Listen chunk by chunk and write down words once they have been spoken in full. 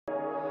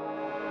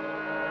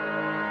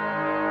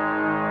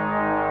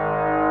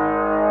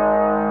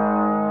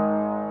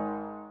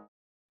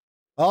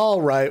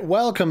Alright,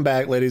 welcome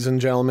back ladies and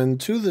gentlemen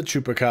to the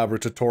Chupacabra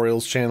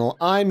tutorials channel.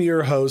 I'm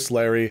your host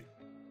Larry,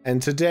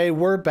 and today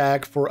we're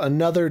back for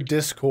another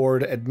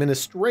Discord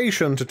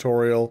administration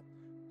tutorial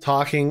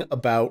talking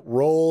about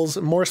roles,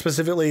 more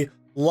specifically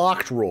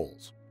locked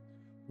roles.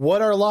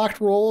 What are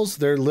locked roles?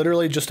 They're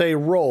literally just a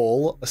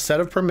role, a set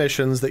of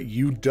permissions that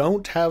you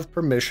don't have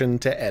permission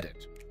to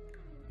edit.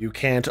 You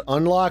can't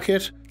unlock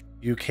it,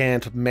 you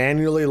can't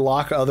manually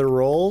lock other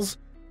roles.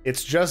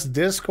 It's just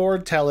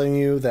Discord telling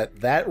you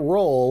that that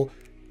role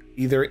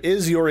either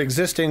is your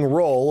existing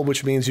role,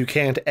 which means you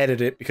can't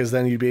edit it because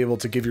then you'd be able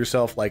to give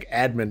yourself like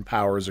admin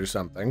powers or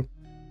something.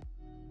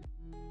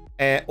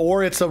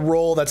 Or it's a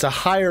role that's a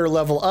higher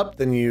level up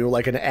than you,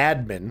 like an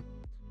admin,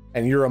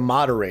 and you're a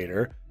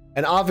moderator.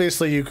 And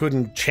obviously you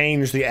couldn't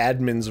change the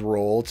admin's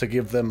role to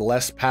give them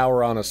less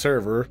power on a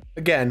server.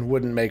 Again,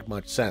 wouldn't make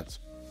much sense.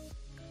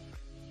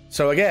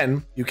 So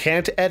again, you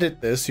can't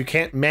edit this. You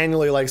can't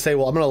manually like say,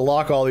 well, I'm going to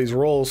lock all these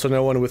roles so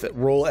no one with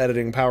role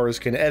editing powers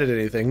can edit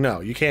anything.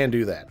 No, you can't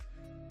do that.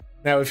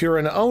 Now, if you're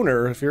an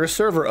owner, if you're a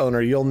server owner,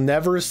 you'll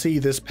never see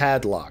this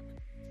padlock.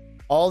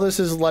 All this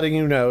is letting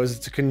you know is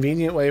it's a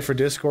convenient way for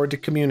Discord to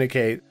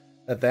communicate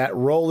that that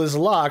role is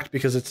locked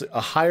because it's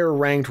a higher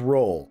ranked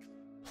role.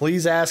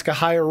 Please ask a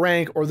higher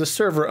rank or the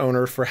server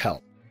owner for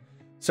help.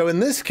 So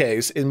in this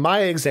case, in my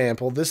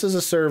example, this is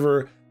a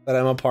server that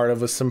I'm a part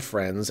of with some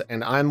friends,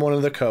 and I'm one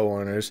of the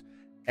co-owners,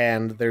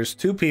 and there's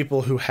two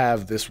people who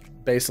have this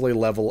basically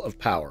level of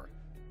power.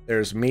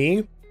 There's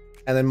me,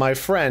 and then my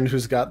friend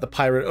who's got the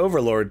Pirate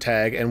Overlord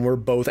tag, and we're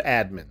both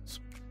admins.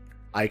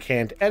 I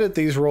can't edit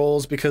these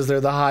roles because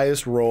they're the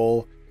highest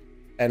role,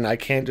 and I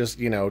can't just,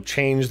 you know,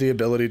 change the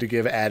ability to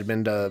give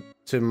admin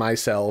to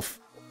myself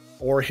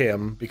or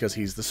him because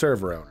he's the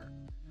server owner.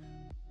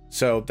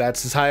 So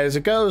that's as high as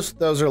it goes.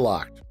 Those are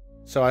locked.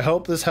 So I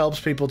hope this helps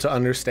people to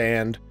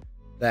understand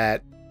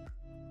that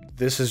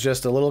this is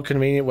just a little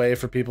convenient way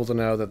for people to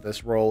know that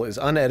this role is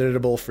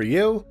uneditable for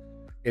you.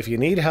 If you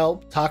need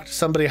help, talk to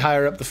somebody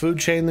higher up the food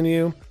chain than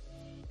you.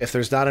 If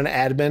there's not an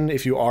admin,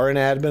 if you are an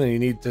admin and you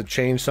need to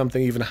change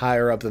something even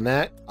higher up than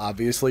that,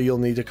 obviously you'll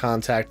need to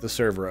contact the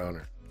server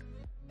owner.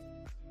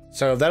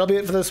 So that'll be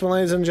it for this one,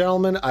 ladies and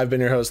gentlemen. I've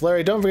been your host,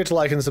 Larry. Don't forget to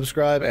like and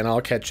subscribe, and I'll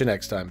catch you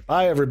next time.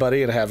 Bye,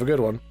 everybody, and have a good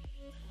one.